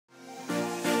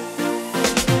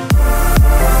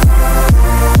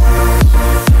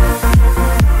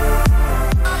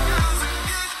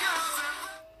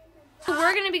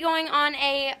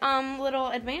a little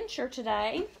adventure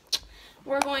today.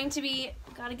 We're going to be,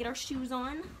 gotta get our shoes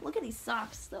on. Look at these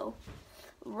socks though.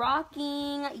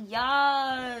 Rocking,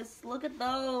 yes, look at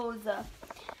those.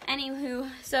 Anywho,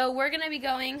 so we're gonna be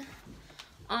going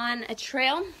on a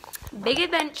trail, big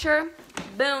adventure.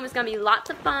 Boom, it's gonna be lots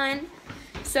of fun.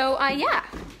 So yeah,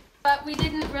 but we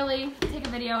didn't really take a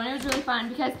video, and it was really fun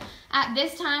because at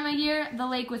this time of year the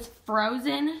lake was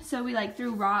frozen, so we like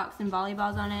threw rocks and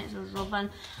volleyballs on it, so it was real fun.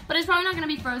 But it's probably not gonna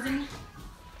be frozen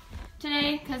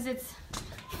today because it's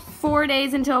 4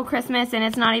 days until Christmas and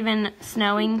it's not even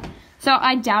snowing, so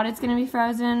I doubt it's gonna be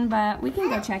frozen, but we can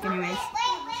go check anyways.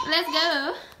 Let's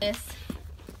go.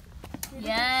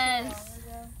 Yes,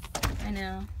 I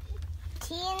know.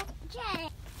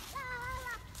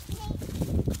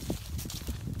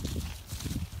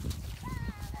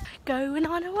 Going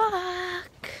on a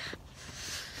walk.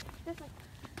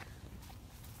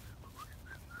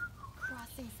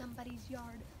 Crossing somebody's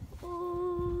yard.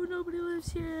 Oh, nobody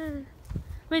lives here.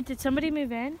 Wait, did somebody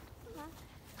move in?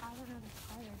 I don't know the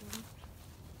fire, dude.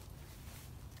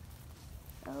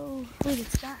 Oh, wait,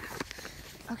 it's that.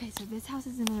 Okay, so this house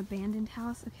is an abandoned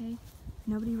house, okay?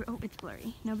 Nobody, oh, it's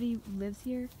blurry. Nobody lives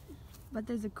here, but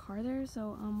there's a car there,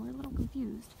 so we're a little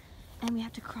confused. And we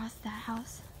have to cross that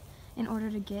house in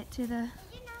order to get to the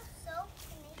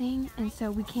thing, and so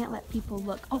we can't let people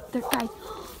look. Oh, there, guys.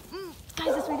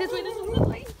 Guys, this way, this way, this way, this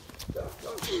way.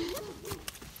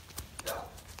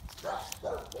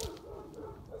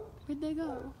 Where'd they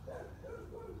go?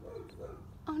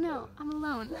 Oh no, I'm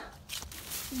alone.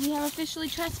 We have officially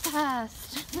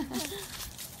trespassed.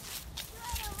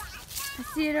 I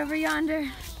see it over yonder.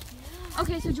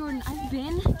 Okay, so Jordan, I've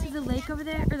been to the lake over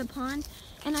there, or the pond,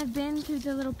 and I've been through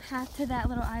the little path to that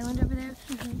little island over there,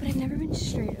 but I've never been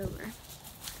straight over.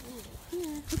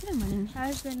 Yeah, look at them running.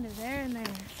 I've been to there and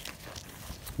there.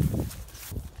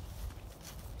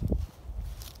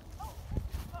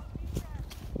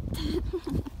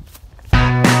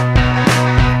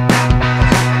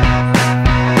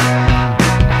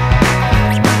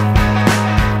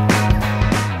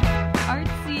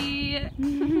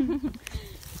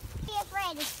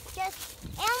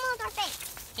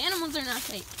 Animals are not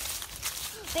fake.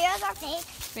 Bears are fake.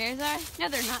 Bears are? No,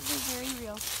 they're not. They're very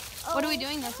real. Oh. What are we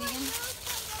doing though, Tegan?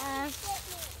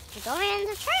 We're going in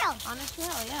the trail. On a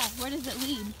trail, yeah. Where does it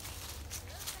lead?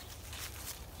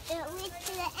 It leads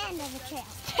to the end of the trail.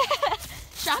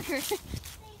 Shocker.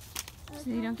 So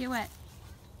you don't get wet.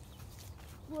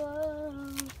 Whoa.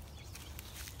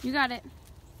 You got it.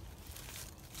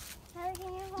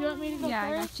 Do you want me to go Yeah,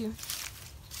 first? I got you.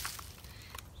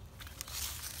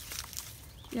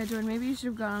 Yeah, Jordan, maybe you should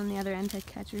have gone on the other end to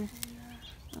catch her. Yeah.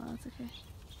 Oh, that's okay.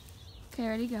 Okay,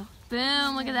 ready, go.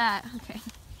 Boom, look at that. Okay.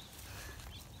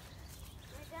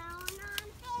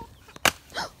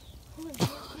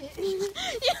 You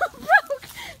broke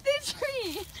the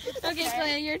tree. Okay,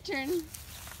 Clay, your turn.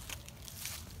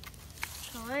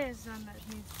 Kalea is one that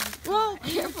needs to be Whoa,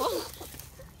 careful.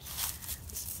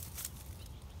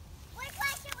 Which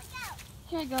way should we go?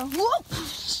 Here I go. Whoop!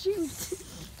 Shoot.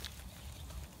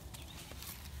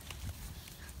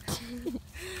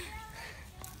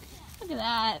 Look at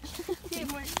that.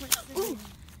 Ooh,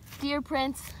 deer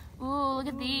prints. Ooh, look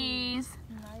at these.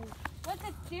 Nice. What's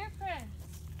a deer print?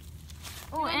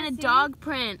 Oh, and a dog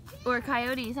print or a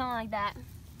coyote, something like that.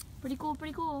 Pretty cool,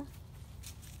 pretty cool.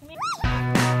 I'm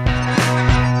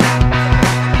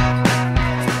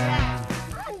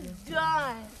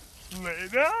done. Lay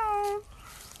down.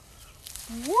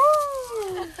 Woo!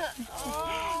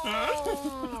 Oh.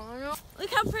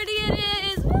 Look how pretty it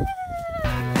is. Woo!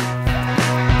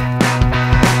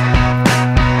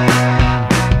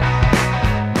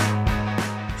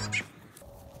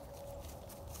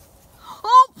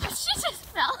 Oh, she just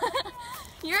fell.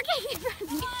 You're okay,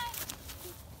 Brittany.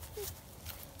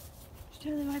 She's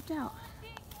totally wiped out.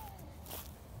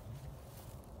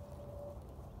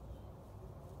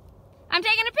 I'm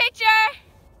taking a picture.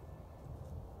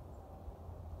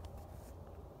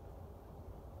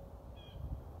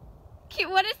 Cute.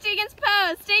 What is Tegan's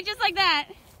pose? Stay just like that.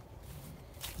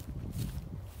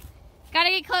 Gotta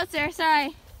get closer.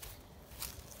 Sorry.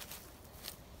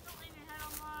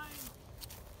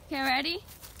 Okay, ready?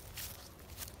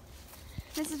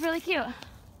 This is really cute.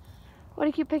 What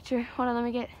a cute picture. Hold on, let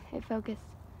me get it focused.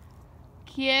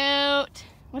 Cute.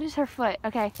 What is her foot?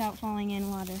 Okay, without falling in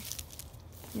water.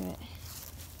 Do it.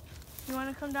 You want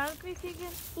to come down with me, Tegan?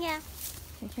 Yeah.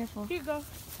 Okay, careful. Here you go.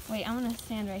 Wait, I'm gonna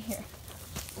stand right here.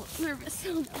 Oh, nervous.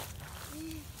 Oh,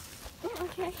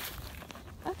 okay.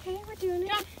 Okay, we're doing it.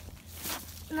 Jump.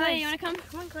 Clay, you wanna come?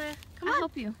 Come on, Claire. Come I'll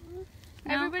help you.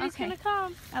 No? Everybody's Okay. gonna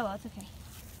come. Oh, well, it's okay.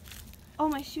 Oh,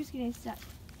 my shoe's getting stuck.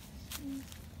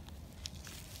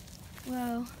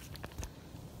 Whoa.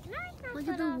 Look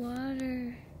at the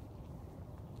water.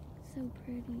 So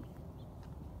pretty.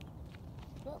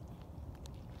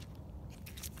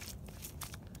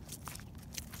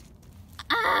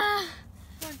 Ah!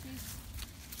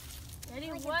 Ready?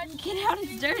 What? Get out,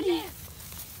 it's dirty.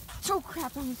 Throw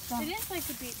crap on the stuff. It is like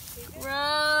a beach. Keegan.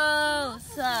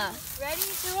 Gross. Ready?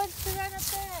 Who wants to run up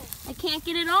there? I can't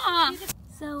get it off.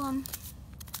 So, I'm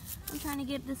trying to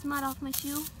get this mud off my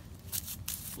shoe.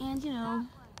 And, you know,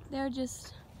 they're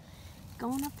just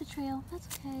going up the trail. That's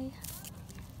okay.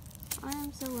 I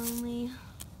am so lonely.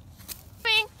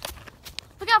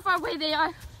 Look how far away they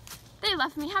are. They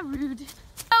left me. How rude.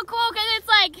 So cool because it's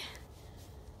like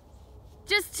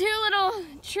just two little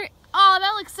trees. Oh,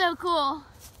 that looks so cool.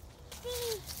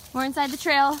 We're inside the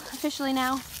trail officially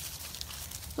now.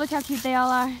 Look how cute they all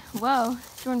are. Whoa,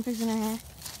 Jordan fixing her hair.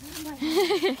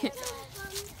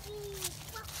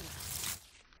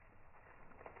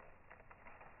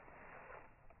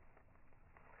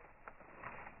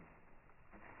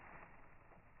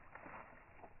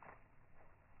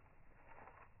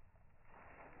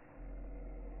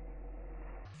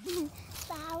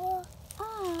 Flower.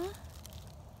 Aw.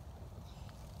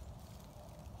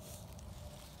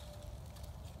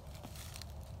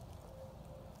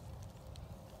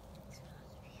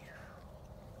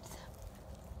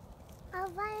 I'll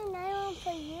find another one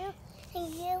for you, and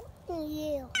you, and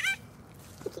you.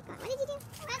 What did you do?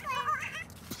 That's what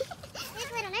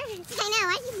on earth. I know.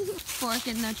 Why did you do? Fork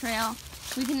in the trail.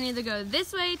 We can either go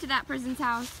this way to that person's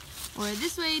house or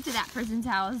this way to that person's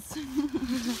house.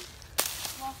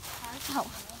 Ow.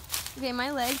 Okay,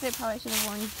 my legs, I probably should have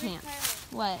worn pants.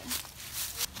 What?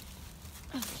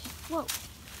 Okay. Whoa.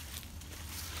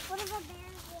 What about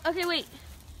bears? Okay, wait.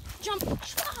 Jump.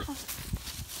 Ah.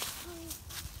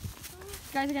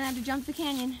 You guys are gonna have to jump the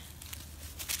canyon.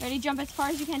 Ready? Jump as far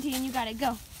as you can, Tegan. You got it.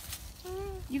 Go.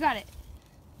 You got it.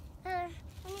 Let me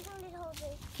go and hold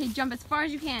it. Okay, jump as far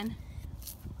as you can.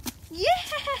 Hey, Yeah!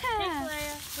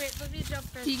 Kalea. Wait, let me jump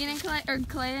first. Tegan and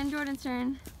Kalea and Jordan's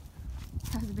turn.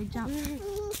 That was a big jump.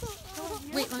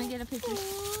 Wait, let me get a picture.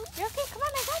 You're okay. Come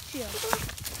on, I got you.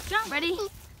 Jump. Ready?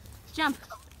 Jump.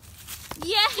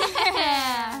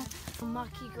 Yeah!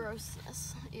 Mucky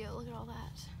grossness. Ew, look at all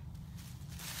that.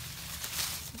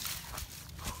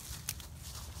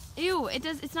 Ew,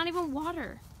 it's not even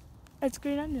water. It's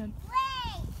green onion.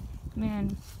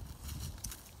 Man,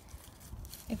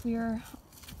 if we were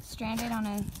stranded on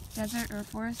a desert or a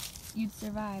forest, you'd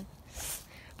survive.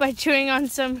 By chewing on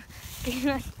some green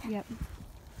onion. Yep.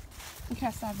 Look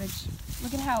how savage.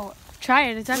 Look at how Try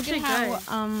it. It's actually look at good.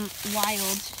 how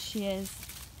wild she is.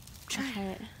 Try I'll try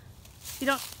it. You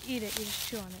don't eat it. You just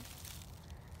chew on it.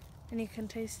 And you can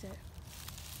taste it.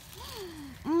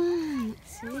 Mm.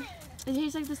 See? It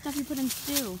tastes like the stuff you put in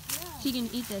stew. She can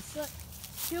eat this.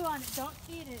 Chew on it. Don't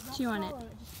eat it. Don't Chew on it. swallow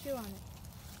Just chew on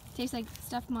it. Tastes like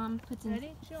stuff Mom puts in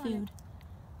Ready? Chew on food.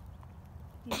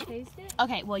 it. You taste it?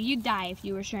 Okay, well you'd die if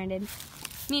you were stranded.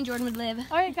 Me and Jordan would live.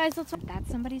 All right, guys. Let's. If that's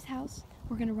somebody's house,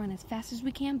 we're gonna run as fast as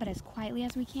we can, but as quietly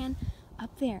as we can,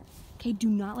 up there. Okay, do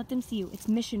not let them see you. It's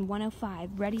mission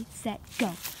 105. Ready, set, go.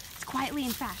 It's quietly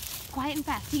and fast. Quiet and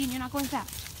fast. Tegan, you're not going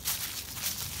fast.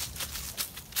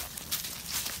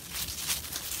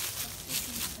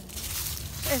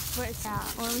 Yeah,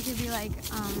 or we could be like,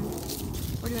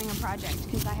 we're doing a project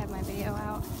because I have my video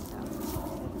out. So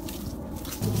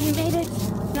we made it.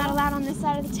 Not allowed on this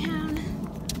side of the town.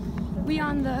 We're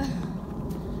on the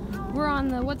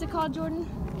what's it called, Jordan?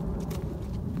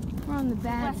 We're on the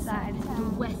bad side, the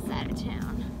west side of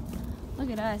town. Look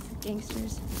at us,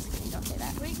 gangsters. Just kidding, don't say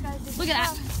that. Wait, guys. Look at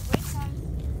that. Wait, guys.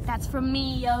 That's from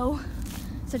me, yo.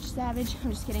 Such savage.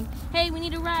 I'm just kidding. Hey, we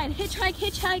need a ride. Hitchhike,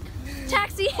 hitchhike,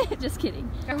 taxi. Just kidding.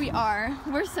 Here we are.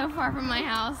 We're so far from my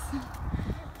house.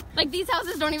 Like, these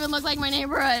houses don't even look like my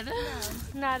neighborhood.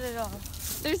 No, not at all.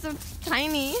 They're so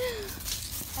tiny.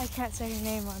 I can't say your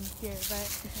name on here, but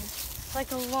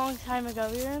like a long time ago,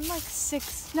 we were in like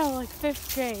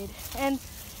 5th grade, and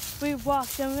we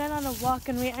walked, and we went on a walk,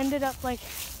 and we ended up like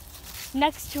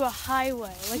next to a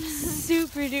highway, like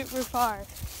super duper far.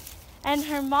 And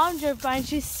her mom drove by and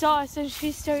she saw us and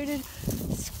she started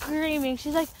screaming.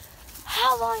 She's like,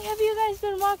 how long have you guys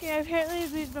been walking? Apparently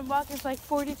we've been walking for like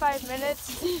 45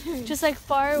 minutes, just like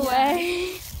far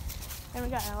away. And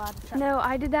we got in a lot of trouble. No,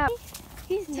 I did that.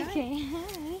 He's Okay.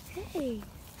 Hey.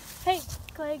 Hey,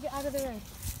 Clay, get out of the way.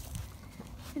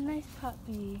 A nice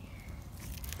puppy.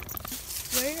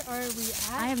 Where are we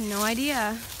at? I have no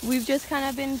idea. We've just kind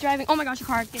of been driving. Oh my gosh, a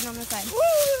car getting on the side.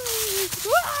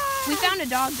 We found a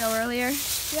dog though earlier.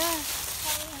 Yeah.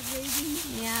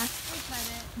 Yeah.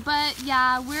 But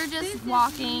yeah, we're just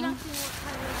walking.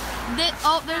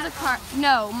 Oh, there's a car.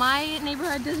 No, my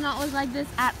neighborhood does not look like this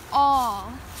at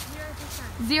all.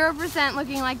 0%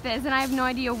 looking like this, and I have no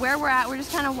idea where we're at. We're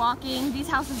just kind of walking. These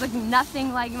houses look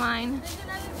nothing like mine.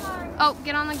 Oh,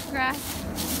 get on the grass.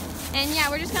 And yeah,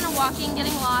 we're just kind of walking,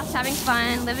 getting lost, having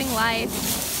fun, living life.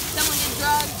 Someone did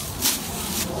drugs.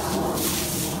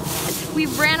 We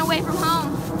ran away from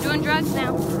home, doing drugs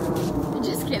now.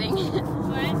 Just kidding.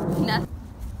 What? Nothing.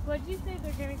 What'd you say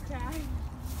they're gonna crash?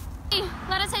 Hey,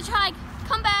 let us hitchhike.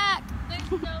 Come back.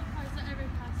 There's no cars that ever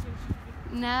pass your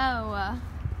street. No. I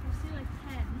see like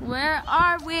 10. Where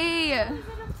are we? Is it a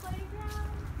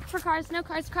playground? For cars, no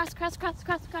cars. Cross. That was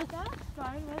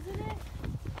fun, wasn't it?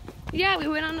 Yeah, we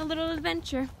went on a little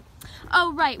adventure.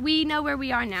 Oh, right. We know where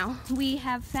we are now. We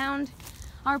have found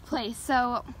our place.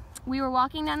 So we were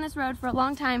walking down this road for a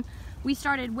long time. We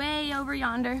started way over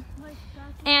yonder.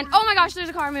 And oh my gosh, there's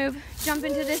a car move. Jump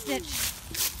into this ditch.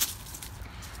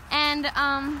 And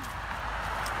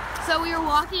so we were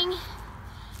walking,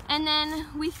 and then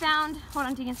we found, hold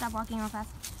on, Tegan, stop walking real fast.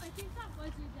 I think that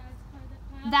was your dad's car that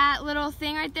passed. That little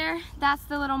thing right there, that's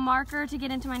the little marker to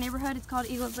get into my neighborhood. It's called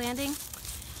Eagles Landing.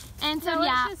 And so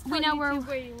yeah, we know where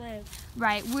you live.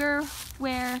 Right, we're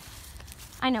where,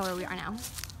 I know where we are now.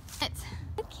 It's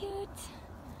so cute.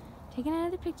 Taking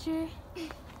another picture.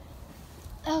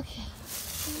 Okay.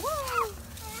 Whoa.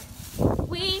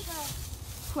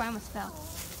 I almost fell.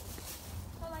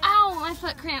 Ow, my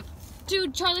foot cramp.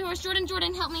 Dude, Charlie horse,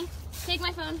 Jordan, help me. Take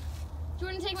my phone.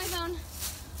 Jordan, take my phone.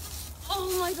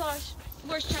 Oh my gosh.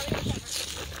 Worst Charlie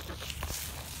horse ever.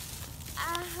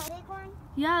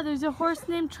 Yeah, there's a horse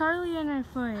named Charlie in her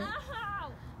foot.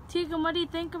 Ow. Tegan, what do you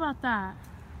think about that?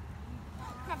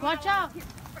 Watch out.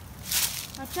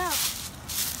 Watch out.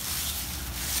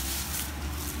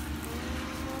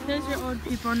 There's your old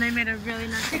people, and they made a really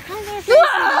nice.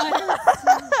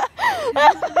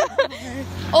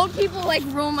 Old people like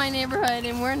rule my neighborhood,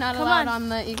 and we're not Come allowed on. on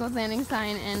the Eagles Landing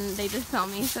sign, and they just tell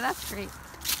me, so that's great.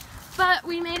 But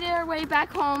we made our way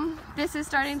back home. This is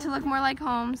starting to look more like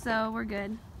home, so we're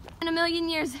good. In a million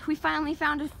years, we finally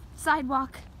found a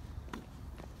sidewalk.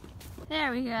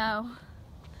 There we go.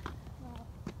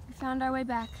 We found our way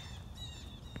back.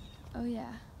 Oh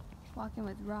yeah, walking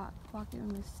with rock, walking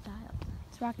with style.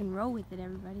 Let's rock and roll with it,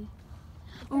 everybody.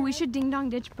 Oh, we should ding dong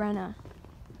ditch Brenna.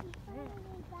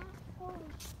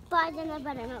 Buys in the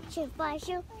buttermilk, shoe, fly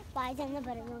shoe. Buys in the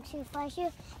buttermilk, shoe, fly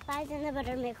shoe. Buys in the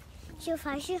buttermilk, shoe,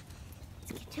 fly shoe.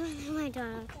 Let's get to my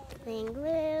darling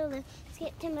Lulu. Let's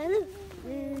get to my Lulu.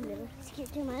 Let's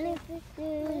get to my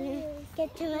Lulu.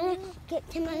 Get to my Lulu. Get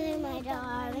to my Lulu, my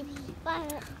darling. Bye.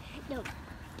 No.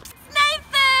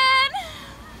 Nathan!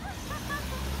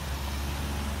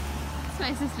 It's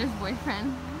my sister's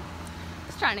boyfriend.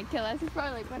 He's trying to kill us. He's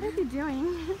probably like, what are they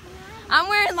doing? I'm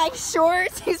wearing like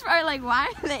shorts. He's probably like,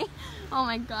 why are they? Oh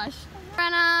my gosh.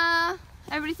 Brenna!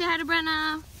 Everybody say hi to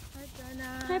Brenna.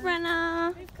 Hi,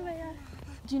 Brenna. Hi, Claire.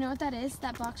 Do you know what that is?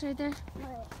 That box right there?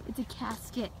 What? It's a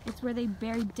casket. It's where they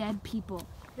bury dead people.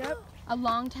 Yep. A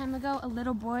long time ago, a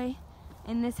little boy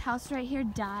in this house right here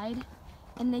died,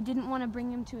 and they didn't want to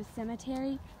bring him to a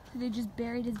cemetery, so they just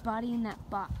buried his body in that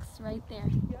box right there.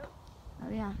 Yep.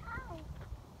 Oh yeah.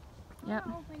 Yep.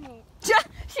 Open it.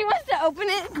 She wants to open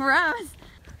it. Gross.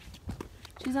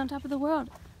 She's on top of the world.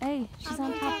 Hey, she's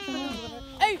on top of the world.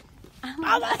 Hey! I'm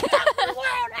on top of the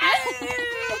world.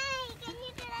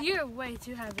 You're way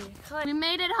too heavy. We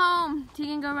made it home.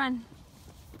 Tegan, go run.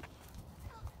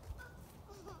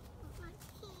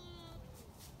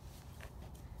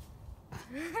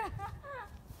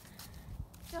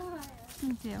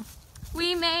 Me too.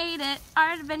 We made it.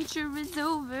 Our adventure is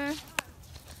over.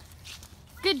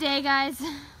 Good day, guys.